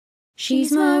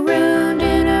She's marooned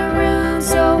in a room,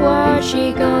 so what's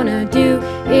she gonna do?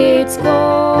 It's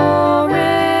Quarantunes.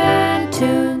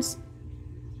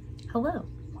 Hello,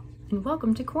 and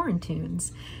welcome to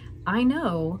Quarantunes. I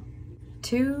know,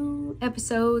 2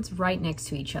 episodes right next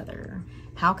to each other.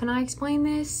 How can I explain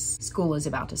this? School is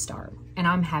about to start, and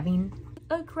I'm having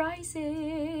a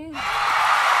crisis.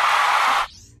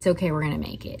 It's okay, we're gonna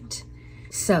make it.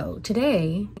 So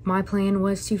today, my plan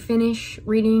was to finish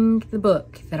reading the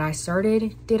book that I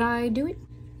started. Did I do it?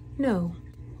 No.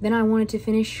 Then I wanted to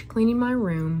finish cleaning my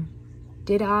room.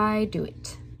 Did I do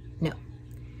it? No.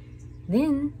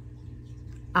 Then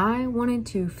I wanted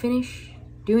to finish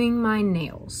doing my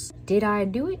nails. Did I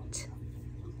do it?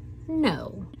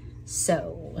 No.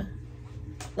 So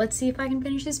let's see if I can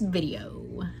finish this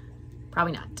video.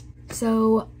 Probably not.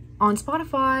 So on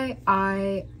Spotify,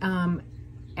 I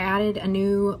added a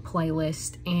new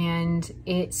playlist and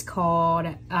it's called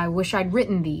I Wish I'd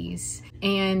Written These,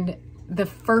 and the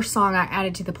first song I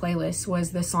added to the playlist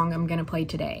was the song I'm gonna play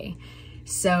today.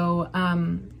 So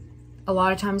a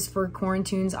lot of times for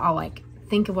Quarantunes, I'll like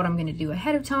think of what I'm gonna do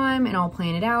ahead of time and I'll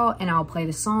plan it out and I'll play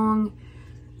the song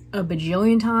a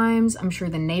bajillion times. I'm sure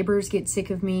the neighbors get sick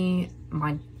of me,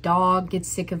 my dog gets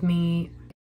sick of me.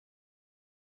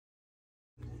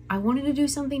 I wanted to do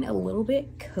something a little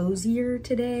bit cozier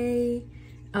today.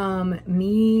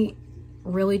 Me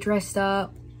really dressed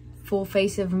up, full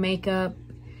face of makeup,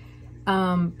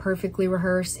 perfectly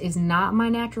rehearsed is not my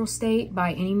natural state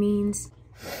by any means.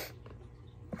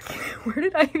 Where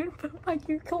did I even put my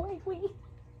ukulele?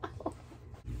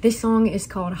 This song is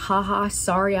called Haha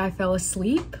Sorry I Fell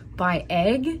Asleep by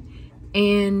Egg,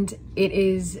 and it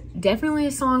is definitely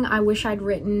a song I wish I'd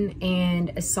written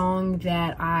and a song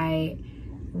that I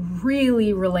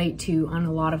really relate to on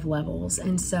a lot of levels,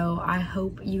 and so I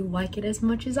hope you like it as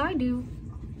much as I do.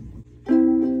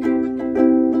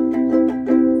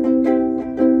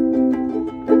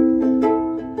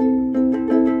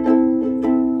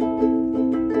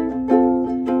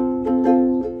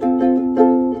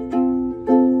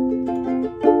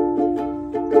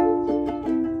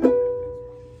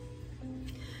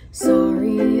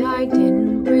 Sorry I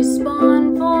didn't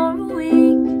respond for a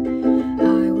week.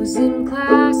 I was in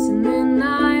class and then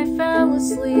I fell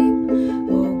asleep.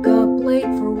 Woke up late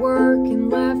for work and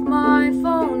left my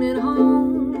phone at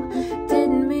home.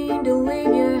 Didn't mean to leave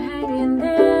you hanging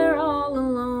there all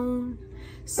alone.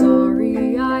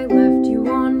 Sorry I left you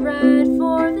on red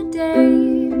for the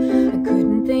day. I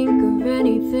couldn't think of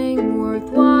anything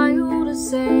worthwhile to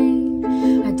say.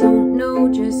 I don't know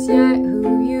just yet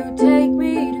who you take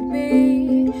me to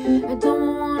be. I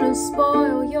don't want to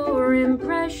spoil your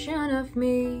impression of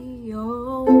me.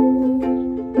 Oh,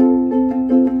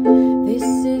 this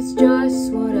is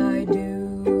just what I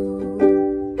do,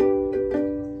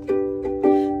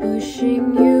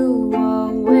 pushing you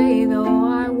away, though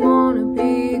I want to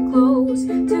be close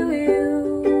to you.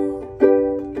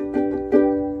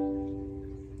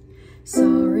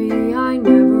 Sorry I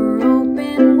never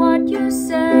opened what you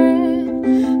said.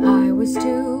 I was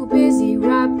too busy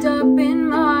wrapped up in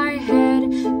my head.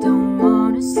 Don't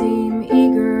want to seem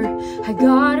eager, I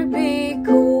gotta be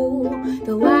cool.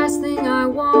 The last thing I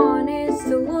want is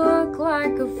to look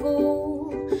like a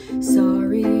fool.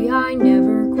 Sorry I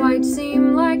never quite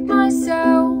seem like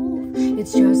myself.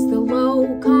 It's just the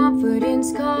low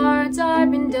confidence cards I've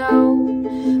been dealt.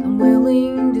 I'm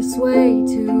willing to sway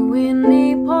to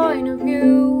any point of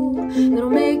view that'll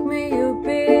make me a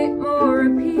bit more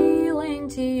appealing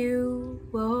to you.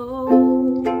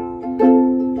 Whoa,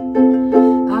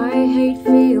 I hate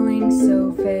feeling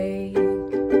so fake,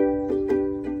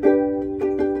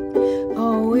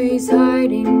 always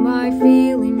hiding my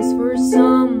feelings for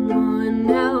someone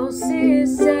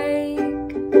else's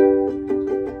sake.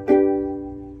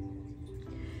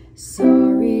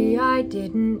 Sorry I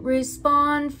didn't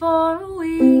respond for a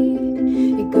week.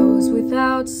 It goes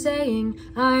without saying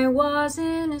I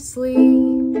wasn't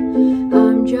asleep.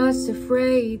 I'm just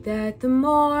afraid that the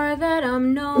more that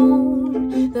I'm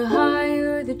known, the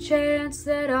higher the chance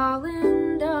that I'll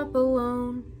end up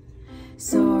alone.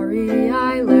 Sorry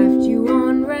I left you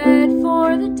on red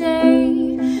for the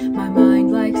day. My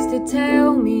mind likes to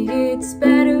tell me it's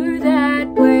better that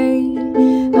way.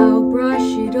 I'll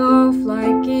brush it off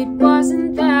like it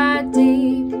wasn't that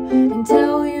deep and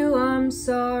tell you I'm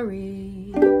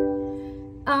sorry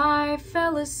I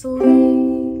fell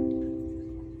asleep.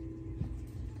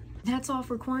 That's all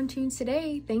for Quarantunes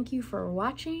today. Thank you for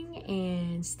watching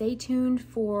and stay tuned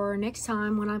for next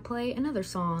time when I play another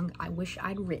song I wish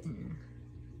I'd written.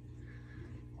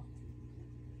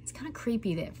 It's kind of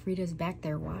creepy that Frida's back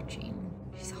there watching.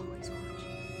 She's always watching.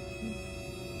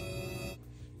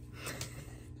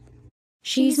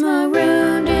 She's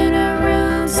marooned in a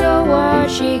room, so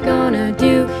what's she gonna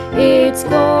do? It's